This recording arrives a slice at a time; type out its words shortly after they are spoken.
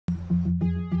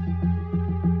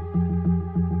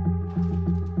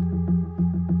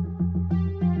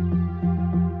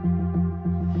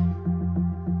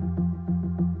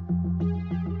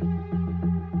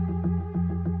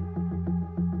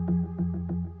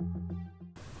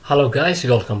Hello guys,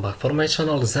 welcome back for my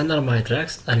channel Zenner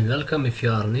Matrix, and welcome if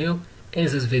you are new. In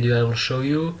this video I will show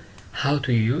you how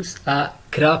to use a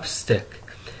Crabstick.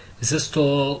 This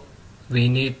tool we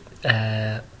need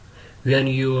when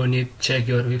you need to check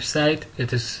your website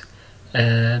it is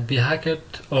be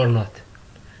hacked or not.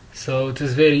 So it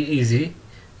is very easy.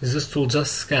 This tool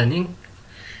just scanning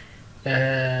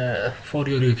for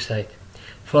your website.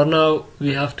 For now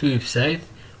we have two websites.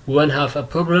 One have a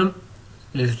problem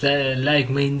is like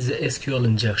means SQL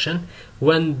injection.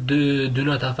 One do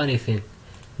not have anything.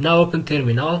 Now open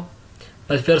terminal,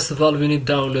 but first of all we need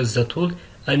to download the tool,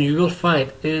 and you will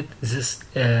find it this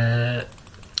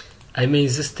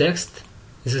this text,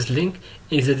 this link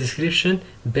in the description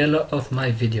below of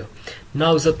my video.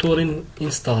 Now the tool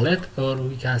install it, or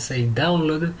we can say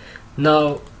download it.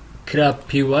 Now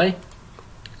CrabPy,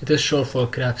 it is short for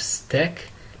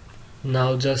Crabstick.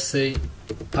 Now just say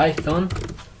Python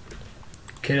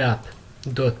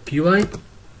crab.py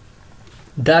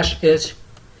 -h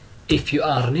if you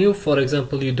are new. For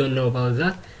example, you don't know about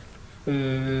that,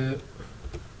 -h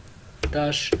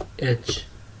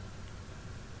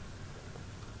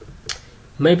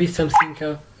maybe something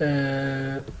of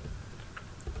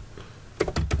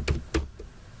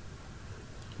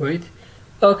wait,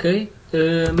 okay,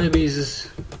 maybe this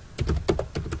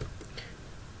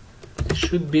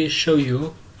should be show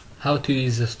you how to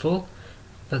use this tool,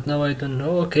 but now I don't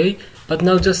know. Okay, but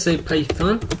now just say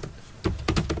Python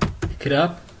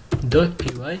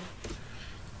crab.py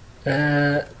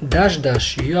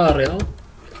 --url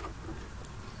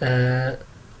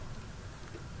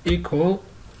equal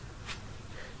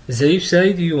the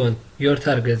website you want, your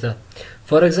target.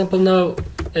 For example, now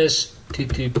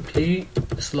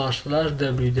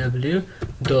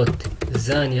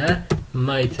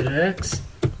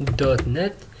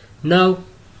http://www.zaniermatrix.net. now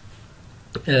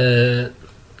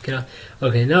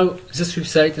okay, now this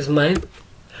website is mine.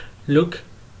 Look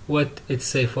what it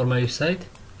say for my website.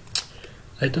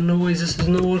 I don't know why this is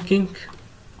not working.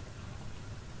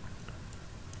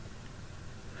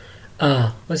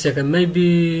 One second,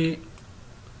 maybe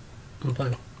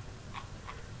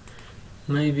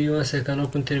one second,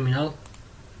 open terminal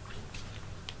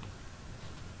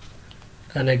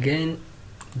and again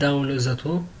download the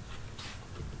tool.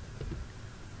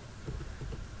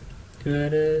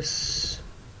 Where is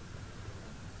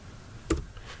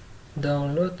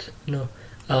download? No.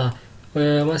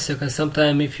 One second.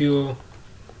 Sometime if you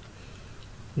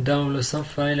download some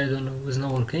file, I don't know, it's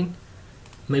not working.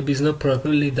 Maybe it's not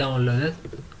properly downloaded.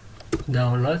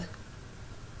 Download.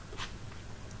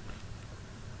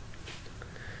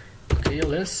 Okay,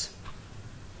 let's.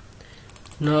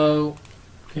 Now,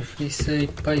 if we say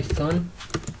Python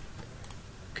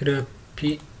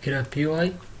CrabPy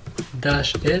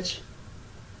 -h.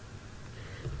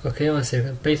 Okay, one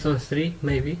second. Python 3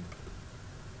 maybe.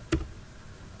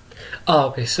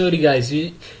 Okay, sorry guys,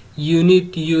 you need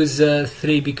to use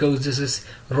 3 because this is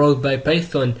wrote by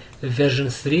Python version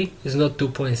 3, is not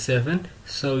 2.7,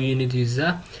 so you need to use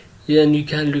that. And you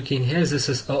can look in here, this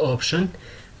is an option.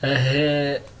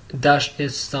 -h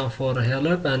stand for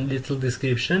help and little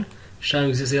description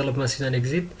showing this help must not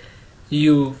exist.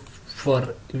 U for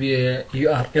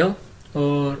URL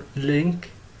or link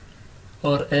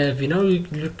or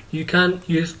you can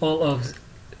use all of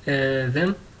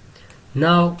them.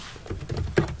 Now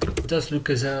just look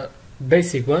as a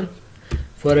basic one.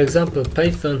 For example,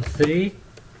 Python 3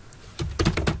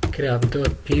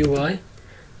 crab.py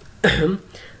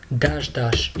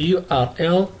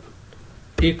 --url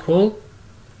equal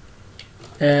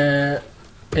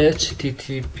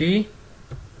http,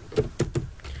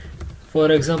 for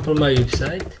example, my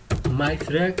website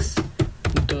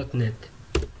matrix.net.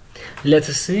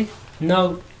 Let's see. Now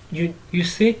you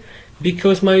see,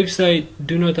 because my website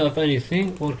do not have anything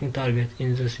working target in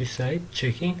this website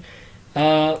checking.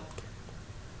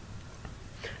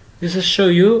 This will show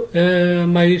you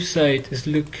my website is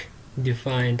look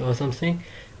defined or something.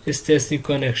 Is testing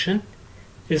connection,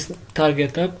 is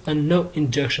target up, and no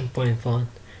injection point found.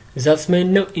 That's mean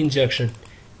no injection,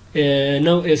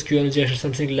 no SQL injection,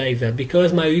 something like that, because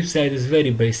my website is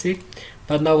very basic.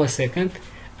 But now a second,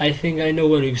 I think I know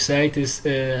one website is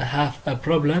have a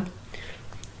problem.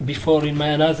 Before in my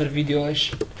another video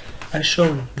I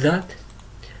shown that.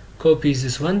 Copy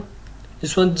this one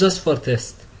just for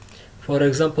test. For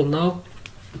example, now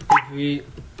if we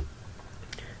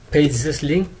paste this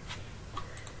link,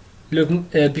 look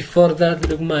before that,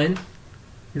 look mine,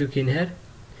 look in here,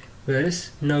 where is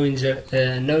no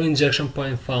injection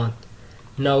point found.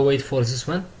 Now wait for this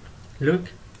one. Look,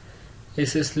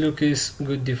 this is look is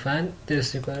good defined. This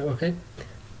okay,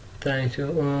 trying to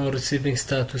receiving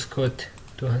status code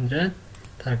 200,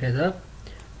 target up,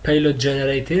 payload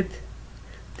generated,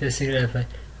 testing verify.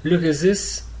 Look at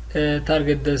this,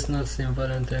 target does not seem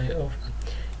voluntary off.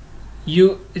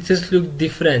 It just look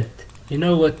different. You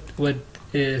know what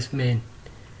is mean.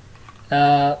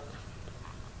 But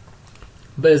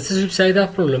this website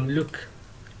have problem. Look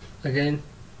again,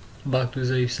 back to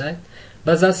the website.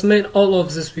 But that's mean all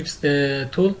of this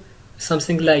tool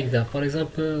something like that. For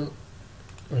example,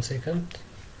 1 second.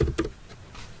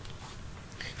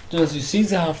 As you see,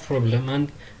 they have problem,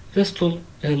 and this tool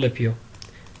will help you.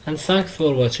 And thanks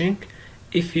for watching.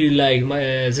 If you like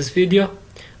this video,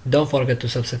 don't forget to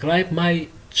subscribe my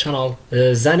channel,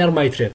 Zanner My Trip.